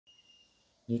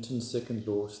Newton's second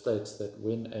law states that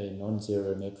when a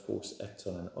non-zero net force acts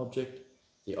on an object,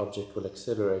 the object will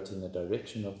accelerate in the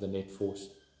direction of the net force,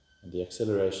 and the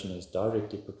acceleration is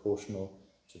directly proportional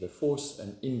to the force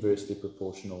and inversely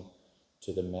proportional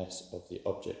to the mass of the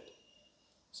object.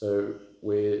 So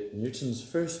where Newton's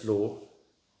first law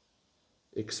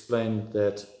explained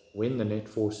that when the net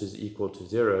force is equal to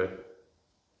zero,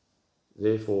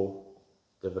 therefore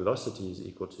the velocity is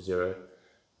equal to zero,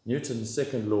 Newton's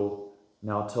second law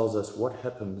now tells us what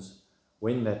happens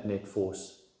when that net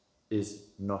force is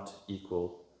not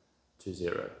equal to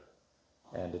zero.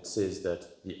 And it says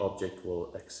that the object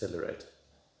will accelerate.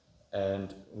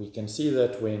 And we can see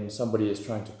that when somebody is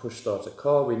trying to push start a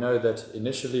car, we know that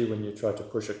initially when you try to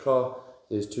push a car,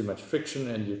 there's too much friction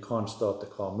and you can't start the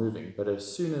car moving. But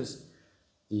as soon as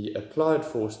the applied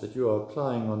force that you are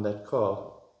applying on that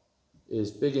car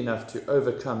is big enough to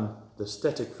overcome the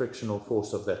static frictional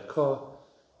force of that car,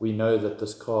 we know that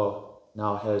this car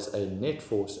now has a net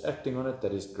force acting on it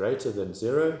that is greater than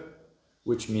zero,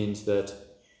 which means that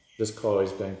this car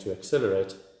is going to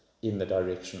accelerate in the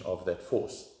direction of that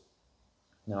force.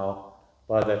 Now,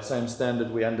 by that same standard,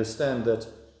 we understand that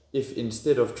if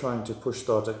instead of trying to push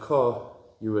start a car,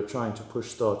 you were trying to push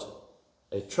start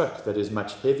a truck that is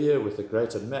much heavier with a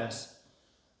greater mass,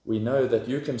 we know that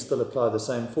you can still apply the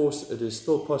same force. It is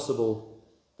still possible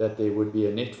that there would be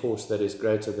a net force that is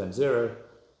greater than zero,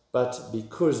 but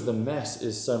because the mass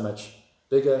is so much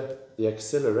bigger, the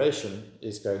acceleration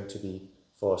is going to be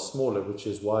far smaller, which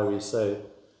is why we say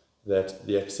that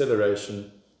the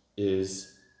acceleration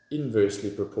is inversely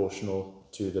proportional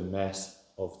to the mass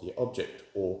of the object,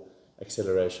 or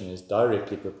acceleration is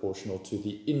directly proportional to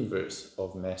the inverse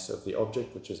of mass of the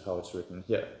object, which is how it's written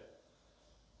here.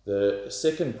 The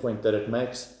second point that it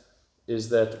makes is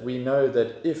that we know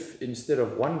that if instead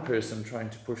of one person trying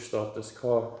to push start this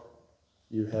car,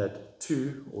 you had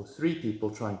 2 or 3 people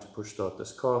trying to push start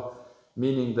this car,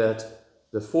 meaning that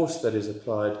the force that is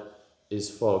applied is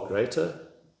far greater,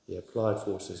 the applied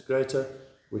force is greater,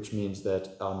 which means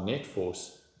that our net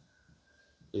force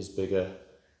is bigger,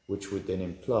 which would then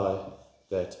imply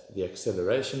that the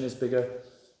acceleration is bigger,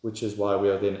 which is why we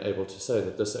are then able to say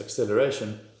that this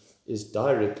acceleration is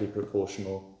directly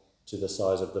proportional to the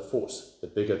size of the force. The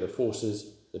bigger the force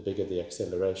is, the bigger the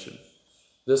acceleration.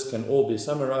 This can all be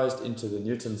summarized into the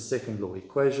Newton's second law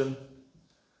equation,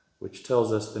 which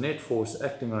tells us the net force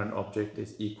acting on an object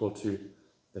is equal to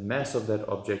the mass of that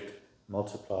object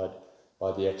multiplied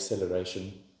by the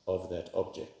acceleration of that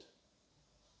object.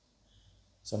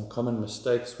 Some common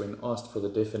mistakes when asked for the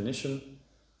definition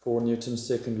for Newton's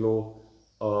second law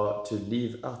are to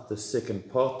leave out the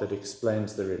second part that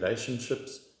explains the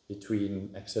relationships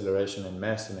between acceleration and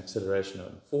mass and acceleration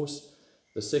and force.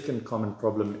 The second common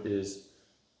problem is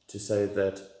to say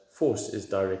that force is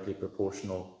directly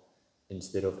proportional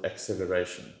instead of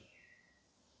acceleration.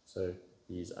 So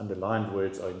these underlined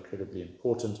words are incredibly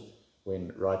important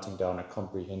when writing down a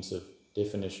comprehensive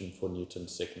definition for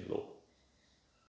Newton's second law.